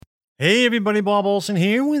Hey everybody, Bob Olson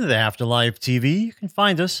here with Afterlife TV. You can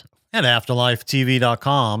find us at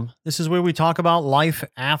afterlifetv.com. This is where we talk about life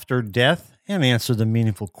after death and answer the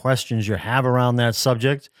meaningful questions you have around that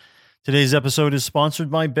subject. Today's episode is sponsored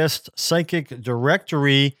by Best Psychic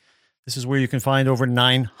Directory. This is where you can find over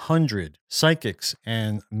 900 psychics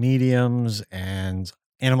and mediums and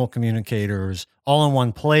animal communicators all in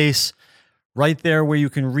one place. Right there where you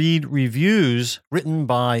can read reviews written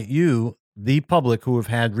by you, the public, who have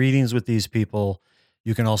had readings with these people.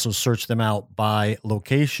 You can also search them out by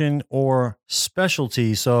location or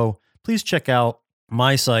specialty. So please check out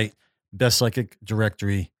my site,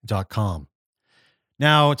 bestpsychicdirectory.com.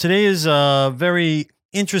 Now, today is a very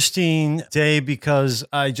interesting day because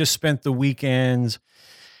I just spent the weekend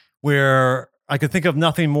where I could think of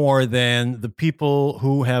nothing more than the people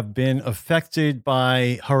who have been affected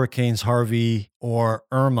by Hurricanes Harvey or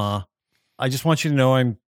Irma. I just want you to know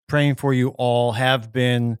I'm praying for you all,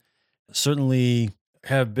 certainly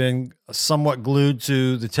have been somewhat glued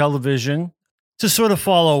to the television to sort of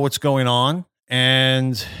follow what's going on.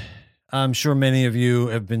 And I'm sure many of you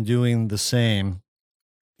have been doing the same.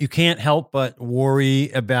 You can't help but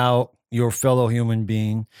worry about your fellow human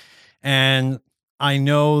being. And I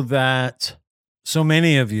know that so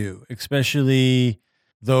many of you, especially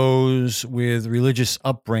those with religious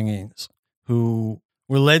upbringings, who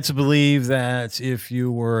were led to believe that if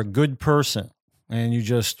you were a good person and you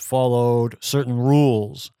just followed certain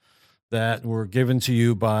rules that were given to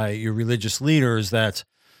you by your religious leaders, that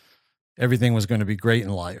everything was going to be great in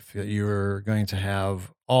life, that you were going to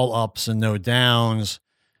have all ups and no downs.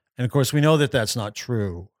 And of course, we know that that's not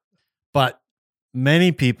true. But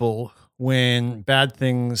many people, when bad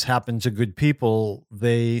things happen to good people,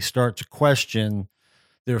 they start to question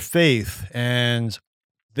their faith, and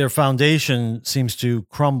their foundation seems to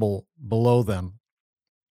crumble below them.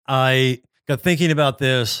 I got thinking about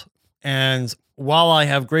this, and while I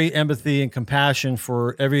have great empathy and compassion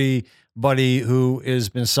for everybody who has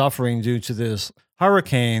been suffering due to this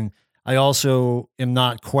hurricane, I also am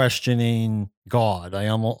not questioning God. I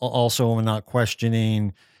am also not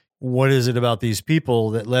questioning what is it about these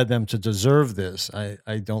people that led them to deserve this.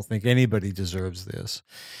 I don't think anybody deserves this.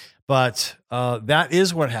 But that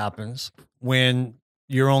is what happens when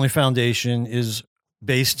your only foundation is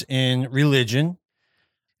based in religion,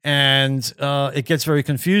 and it gets very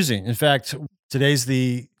confusing. In fact, today's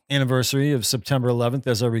the anniversary of September 11th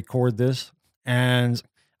as I record this, and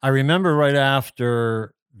I remember right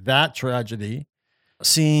after that tragedy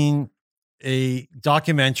seeing a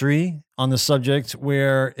documentary on the subject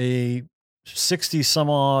where a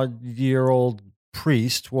 60-some-odd-year-old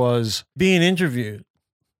priest was being interviewed.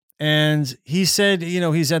 And he said,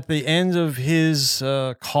 he's at the end of his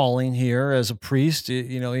calling here as a priest.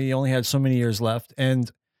 He only had so many years left.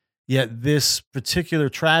 And yet this particular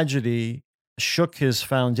tragedy shook his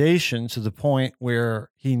foundation to the point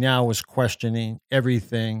where he now was questioning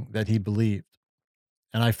everything that he believed.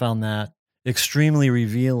 And I found that extremely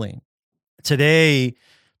revealing. Today,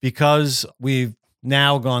 because we've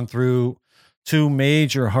now gone through two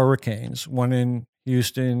major hurricanes, one in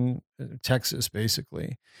Houston, Texas,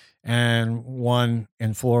 basically, and one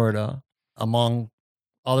in Florida, among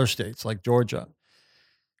other states like Georgia,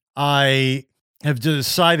 I have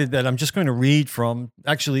decided that I'm just going to read from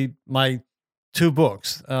actually my two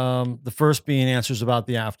books. The first being Answers About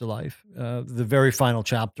the Afterlife, the very final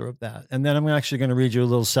chapter of that. And then I'm actually going to read you a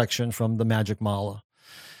little section from The Magic Mala,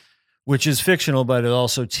 which is fictional, but it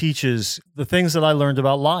also teaches the things that I learned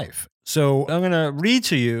about life. So I'm going to read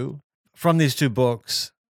to you from these two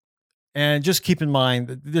books. And just keep in mind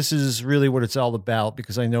that this is really what it's all about,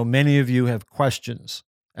 because I know many of you have questions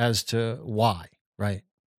as to why, right?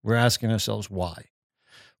 We're asking ourselves why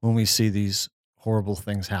when we see these horrible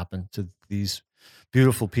things happen to these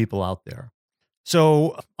beautiful people out there.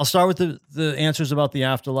 So I'll start with the Answers About the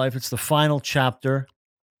Afterlife. It's the final chapter.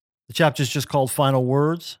 The chapter is just called Final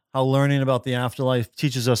Words, How Learning About the Afterlife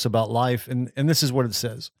Teaches Us About Life. And this is what it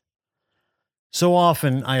says. So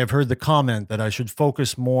often I have heard the comment that I should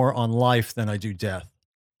focus more on life than I do death.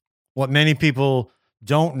 What many people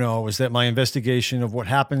don't know is that my investigation of what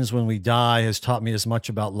happens when we die has taught me as much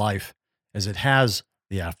about life as it has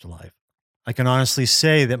the afterlife. I can honestly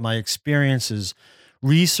say that my experiences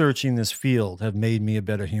researching this field have made me a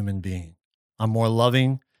better human being. I'm more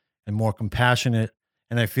loving and more compassionate,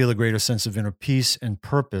 and I feel a greater sense of inner peace and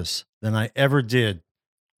purpose than I ever did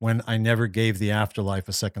when I never gave the afterlife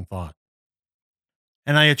a second thought.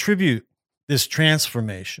 And I attribute this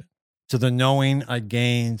transformation to the knowing I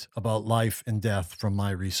gained about life and death from my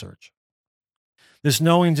research. This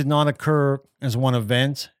knowing did not occur as one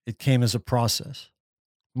event, it came as a process.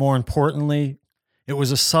 More importantly, It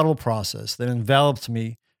was a subtle process that enveloped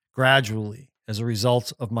me gradually as a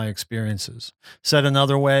result of my experiences. Said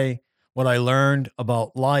another way, what I learned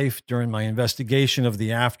about life during my investigation of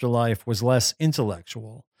the afterlife was less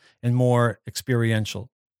intellectual and more experiential.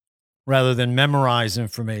 Rather than memorize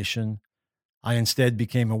information, I instead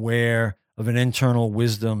became aware of an internal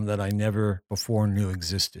wisdom that I never before knew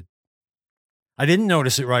existed. I didn't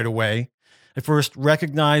notice it right away. I first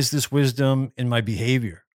recognized this wisdom in my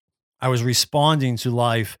behavior. I was responding to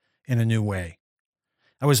life in a new way.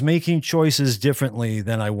 I was making choices differently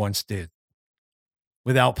than I once did.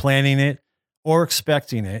 Without planning it or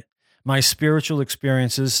expecting it, my spiritual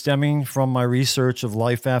experiences stemming from my research of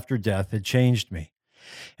life after death had changed me.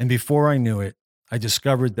 And before I knew it, I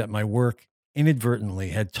discovered that my work inadvertently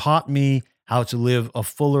had taught me how to live a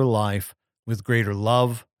fuller life with greater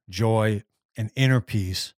love, joy, and inner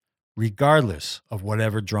peace, regardless of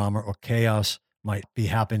whatever drama or chaos might be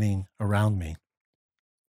happening around me.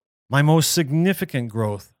 My most significant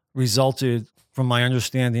growth resulted from my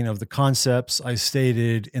understanding of the concepts I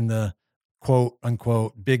stated in the quote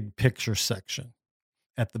unquote big picture section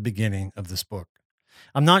at the beginning of this book.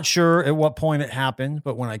 I'm not sure at what point it happened,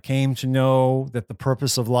 but when I came to know that the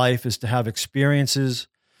purpose of life is to have experiences,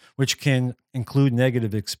 which can include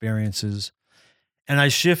negative experiences, and I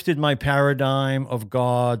shifted my paradigm of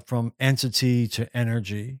God from entity to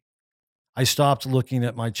energy, I stopped looking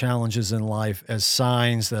at my challenges in life as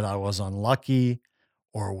signs that I was unlucky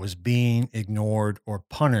or was being ignored or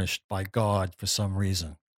punished by God for some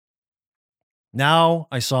reason. Now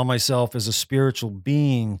I saw myself as a spiritual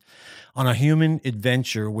being on a human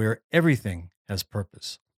adventure where everything has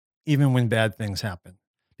purpose, even when bad things happen,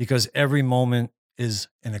 because every moment is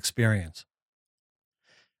an experience.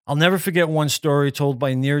 I'll never forget one story told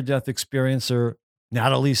by near-death experiencer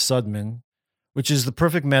Natalie Sudman, which is the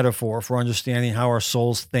perfect metaphor for understanding how our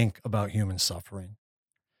souls think about human suffering.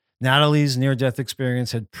 Natalie's near-death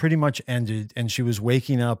experience had pretty much ended, and she was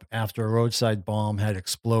waking up after a roadside bomb had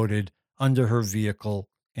exploded under her vehicle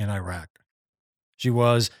in Iraq. She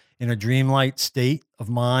was in a dreamlike state of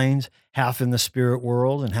mind, half in the spirit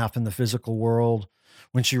world and half in the physical world,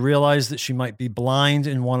 when she realized that she might be blind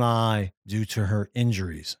in one eye due to her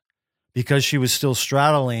injuries. Because she was still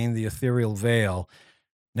straddling the ethereal veil,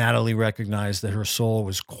 Natalie recognized that her soul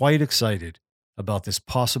was quite excited about this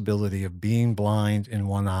possibility of being blind in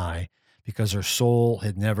one eye because her soul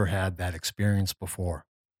had never had that experience before.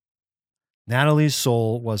 Natalie's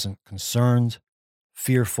soul wasn't concerned,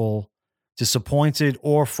 fearful, disappointed,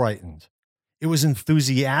 or frightened. It was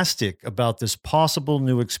enthusiastic about this possible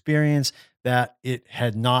new experience that it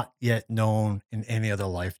had not yet known in any other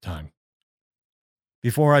lifetime.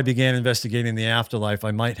 Before I began investigating the afterlife, I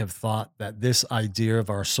might have thought that this idea of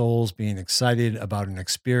our souls being excited about an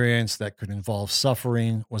experience that could involve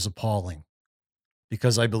suffering was appalling,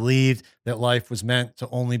 because I believed that life was meant to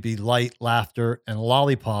only be light, laughter, and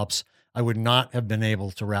lollipops. I would not have been able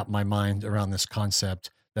to wrap my mind around this concept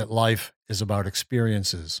that life is about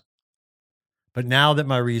experiences. But now that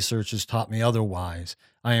my research has taught me otherwise,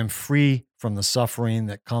 I am free from the suffering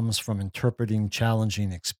that comes from interpreting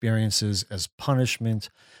challenging experiences as punishment,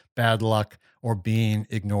 bad luck, or being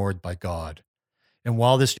ignored by God. And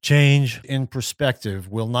while this change in perspective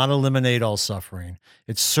will not eliminate all suffering,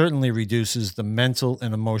 it certainly reduces the mental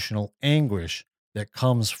and emotional anguish that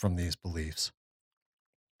comes from these beliefs.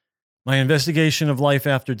 My investigation of life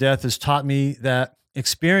after death has taught me that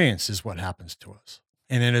experience is what happens to us.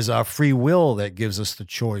 And it is our free will that gives us the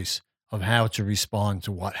choice of how to respond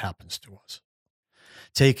to what happens to us.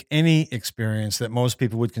 Take any experience that most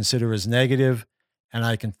people would consider as negative, and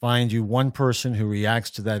I can find you one person who reacts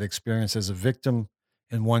to that experience as a victim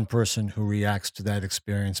and one person who reacts to that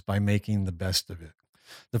experience by making the best of it.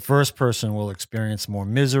 The first person will experience more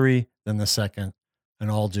misery than the second,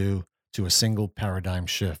 and all due to a single paradigm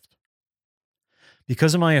shift.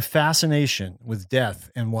 Because of my fascination with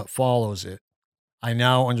death and what follows it, I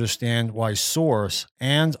now understand why Source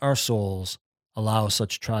and our souls allow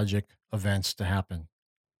such tragic events to happen.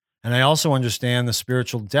 And I also understand the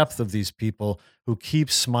spiritual depth of these people who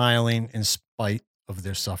keep smiling in spite of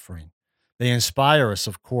their suffering. They inspire us,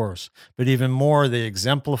 of course, but even more, they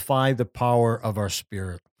exemplify the power of our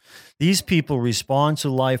spirit. These people respond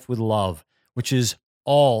to life with love, which is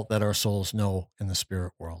all that our souls know in the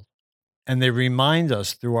spirit world. And they remind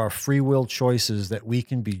us through our free will choices that we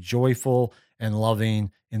can be joyful and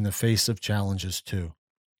loving in the face of challenges too.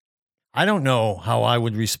 I don't know how I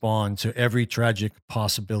would respond to every tragic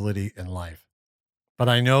possibility in life, but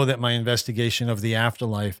I know that my investigation of the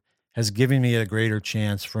afterlife has given me a greater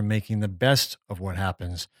chance for making the best of what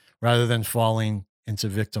happens rather than falling into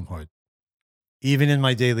victimhood. Even in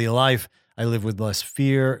my daily life, I live with less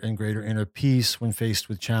fear and greater inner peace when faced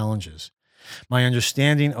with challenges. My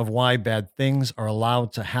understanding of why bad things are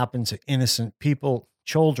allowed to happen to innocent people,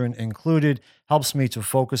 children included, helps me to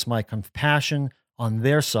focus my compassion on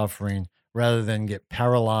their suffering rather than get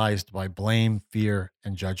paralyzed by blame, fear,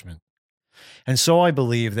 and judgment. And so I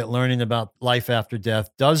believe that learning about life after death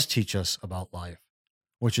does teach us about life,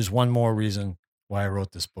 which is one more reason why I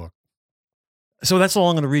wrote this book. So that's all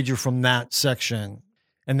I'm going to read you from that section.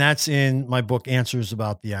 And that's in my book, Answers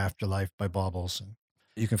About the Afterlife by Bob Olson.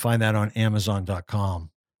 You can find that on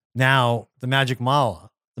Amazon.com. Now, The Magic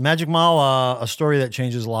Mala. The Magic Mala, A Story That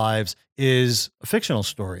Changes Lives, is a fictional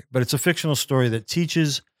story, but it's a fictional story that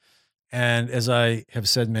teaches. And as I have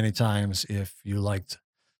said many times, if you liked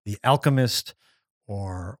The Alchemist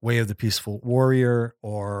or Way of the Peaceful Warrior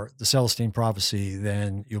or The Celestine Prophecy,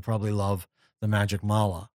 then you'll probably love The Magic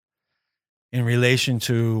Mala. In relation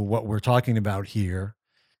to what we're talking about here,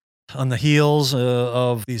 on the heels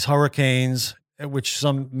of these hurricanes, which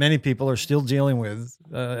many people are still dealing with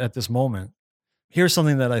at this moment, here's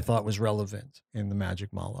something that I thought was relevant in The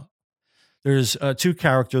Magic Mala. There's two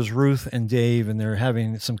characters, Ruth and Dave, and they're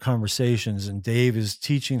having some conversations, and Dave is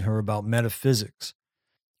teaching her about metaphysics.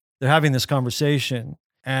 They're having this conversation,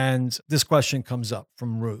 and this question comes up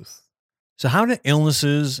from Ruth. So how do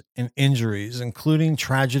illnesses and injuries, including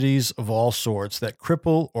tragedies of all sorts that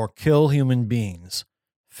cripple or kill human beings,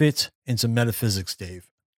 fit into metaphysics, Dave?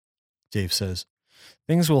 Dave says,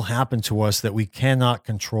 things will happen to us that we cannot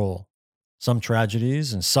control. Some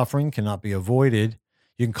tragedies and suffering cannot be avoided.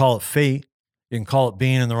 You can call it fate. You can call it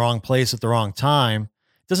being in the wrong place at the wrong time.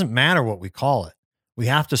 It doesn't matter what we call it. We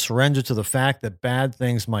have to surrender to the fact that bad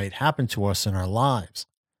things might happen to us in our lives.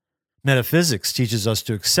 Metaphysics teaches us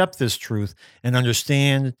to accept this truth and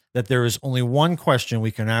understand that there is only one question we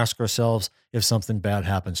can ask ourselves if something bad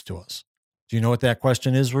happens to us. Do you know what that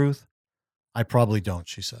question is, Ruth? I probably don't,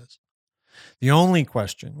 she says. The only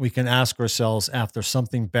question we can ask ourselves after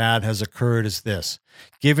something bad has occurred is this: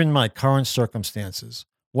 given my current circumstances,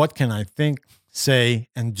 what can I think, say,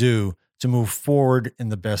 and do to move forward in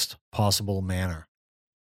the best possible manner?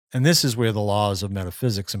 And this is where the laws of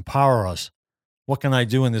metaphysics empower us. What can I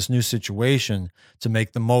do in this new situation to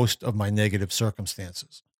make the most of my negative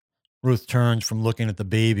circumstances? Ruth turned from looking at the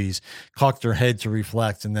babies, cocked her head to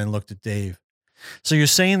reflect, and then looked at Dave. So you're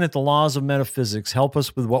saying that the laws of metaphysics help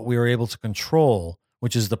us with what we are able to control,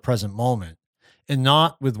 which is the present moment, and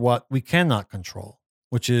not with what we cannot control,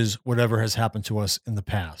 which is whatever has happened to us in the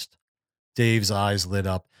past. Dave's eyes lit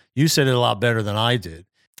up. You said it a lot better than I did.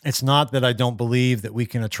 It's not that I don't believe that we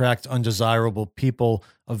can attract undesirable people,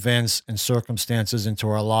 events, and circumstances into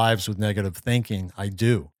our lives with negative thinking. I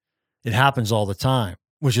do. It happens all the time,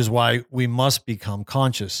 which is why we must become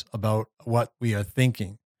conscious about what we are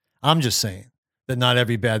thinking. I'm just saying that not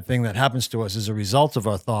every bad thing that happens to us is a result of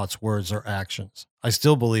our thoughts, words, or actions. I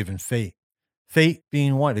still believe in fate. Fate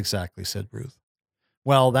being what exactly, said Ruth.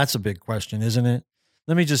 Well, that's a big question, isn't it?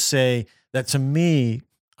 Let me just say that to me,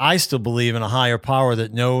 I still believe in a higher power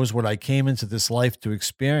that knows what I came into this life to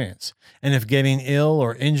experience. And if getting ill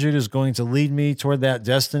or injured is going to lead me toward that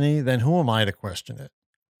destiny, then who am I to question it?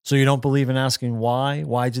 So you don't believe in asking why?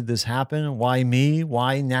 Why did this happen? Why me?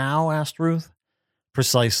 Why now? Asked Ruth.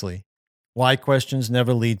 Precisely. Why questions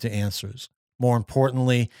never lead to answers. More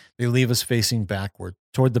importantly, they leave us facing backward,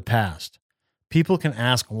 toward the past. People can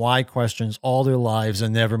ask why questions all their lives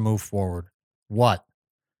and never move forward. What?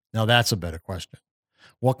 Now that's a better question.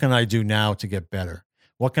 What can I do now to get better?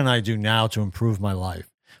 What can I do now to improve my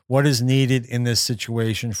life? What is needed in this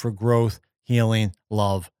situation for growth, healing,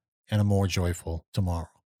 love, and a more joyful tomorrow?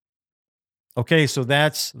 Okay, so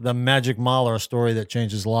that's The Magic Mala, A Story That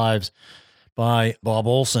Changes Lives by Bob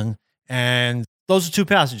Olson. And those are two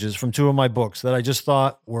passages from two of my books that I just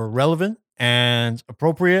thought were relevant and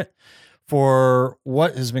appropriate for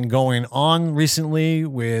what has been going on recently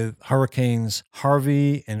with Hurricanes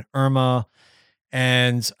Harvey and Irma.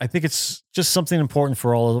 And I think it's just something important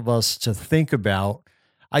for all of us to think about.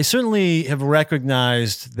 I certainly have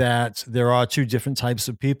recognized that there are two different types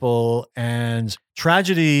of people, and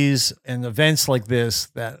tragedies and events like this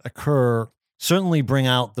that occur certainly bring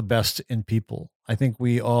out the best in people. I think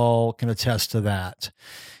we all can attest to that.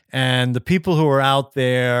 And the people who are out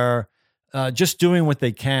there just doing what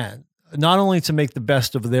they can, not only to make the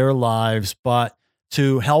best of their lives, but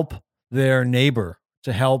to help their neighbor,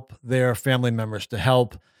 to help their family members, to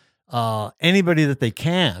help anybody that they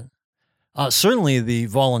can. Certainly the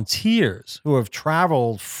volunteers who have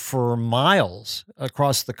traveled for miles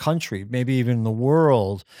across the country, maybe even the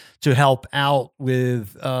world, to help out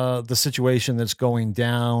with the situation that's going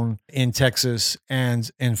down in Texas and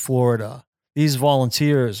in Florida. These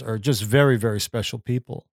volunteers are just very, very special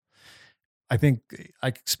people. I think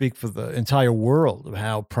I could speak for the entire world of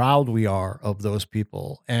how proud we are of those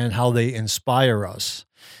people and how they inspire us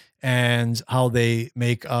and how they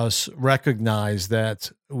make us recognize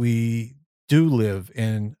that we do live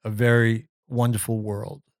in a very wonderful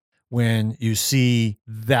world when you see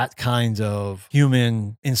that kind of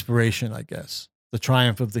human inspiration, I guess, the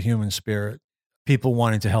triumph of the human spirit, people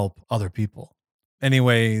wanting to help other people.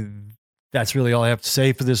 Anyway, that's really all I have to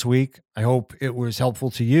say for this week. I hope it was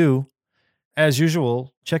helpful to you. As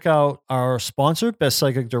usual, check out our sponsor, Best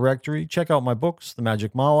Psychic Directory. Check out my books, The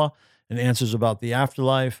Magic Mala and Answers About the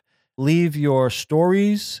Afterlife. Leave your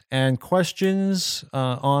stories and questions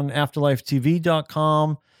on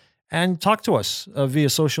afterlifetv.com and talk to us via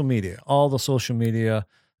social media, all the social media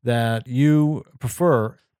that you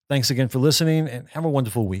prefer. Thanks again for listening and have a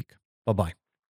wonderful week. Bye-bye.